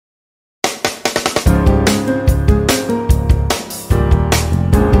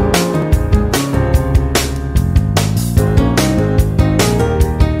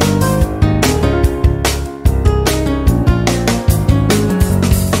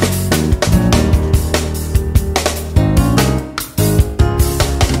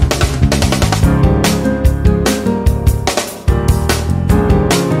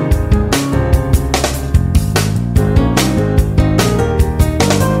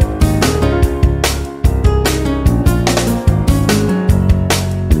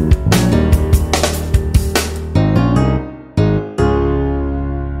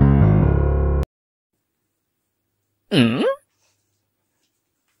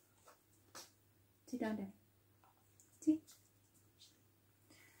Sit down there. See?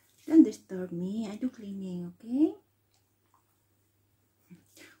 Don't disturb me. I do cleaning, okay?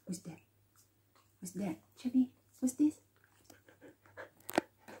 Who's that? Who's that? Chubby? Who's this?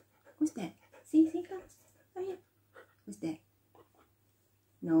 Who's that? See, come. Come here. Who's that?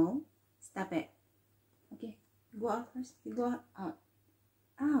 No. Stop it. Okay. Go out first. You go out.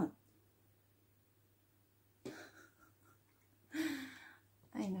 Out.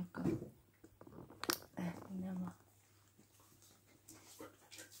 Ay, nako. Tingnan mo.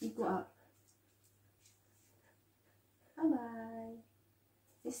 You go out. Bye-bye.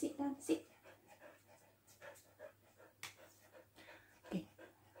 Just sit down. Sit. Okay.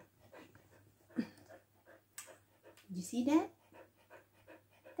 Did you see that?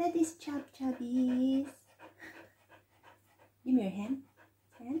 That is Chubbz. Give me your hand.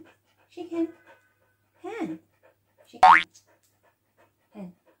 Hand. Shake hand. Hand. Shake hand.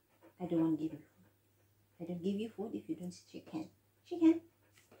 Hand. I don't want to give you food. I don't give you food if you don't shake hand. Shake hand.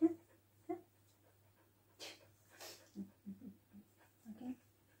 Huh? Huh? Okay.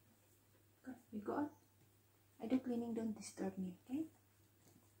 Go. You go out. I do cleaning. Don't disturb me. Okay.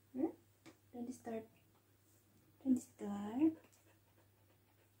 Huh? Don't disturb. Don't disturb.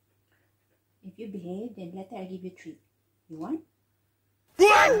 If you behave, then later I give you treat. You want?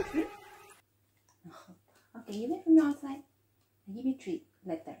 What? No. Okay, you wait from the outside. I give you treat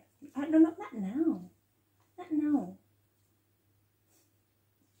later. No, not now. Not now.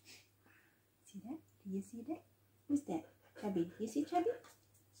 See that? Do you see that? Who's that? Chubby. You see Chubby?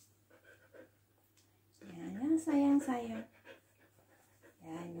 Yeah, sayang. Yeah,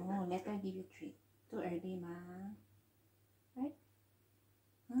 I know. Later I give you treat. Too early, ma. Right?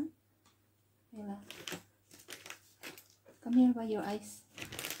 Huh? Ella. Come here by your eyes.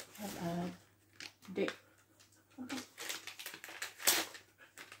 Have dirt. Okay.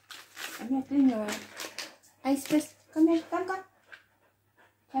 Come here, clean your eyes first. Come here, come.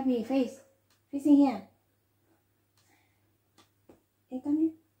 Chubby, face. Facing here. Okay, come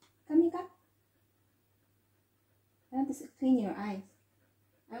here. Come. I want to clean your eyes.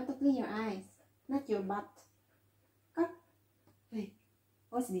 I want to clean your eyes, not your butt. Come. Hey,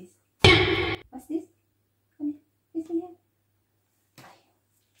 what's this? What's this? Come here. Facing here.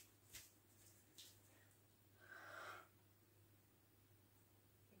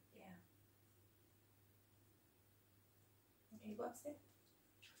 Okay, go upstairs.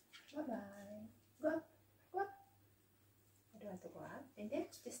 Bye-bye. Go up. I don't want to go up. And then,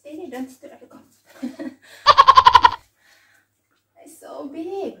 just stay there. Don't stir up the cup. It's so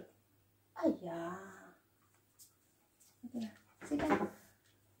big. Ayah. Okay, sit down.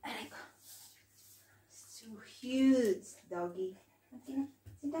 There you go. So huge, doggy. Okay,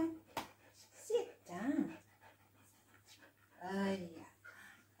 sit down. Sit down. Ayah.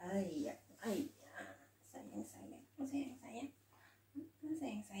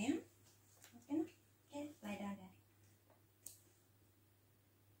 Sayang. Okay, no? Okay, lie down there.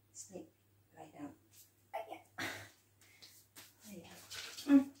 Sleep. Lie down. Ayah.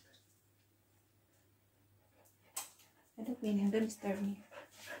 I don't clean him. Don't disturb me.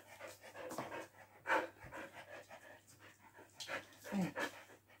 Hey.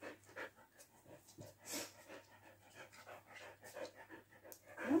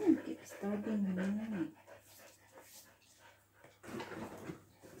 Don't keep disturbing me.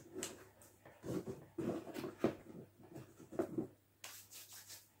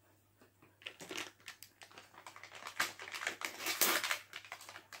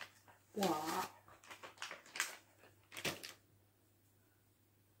 Wow.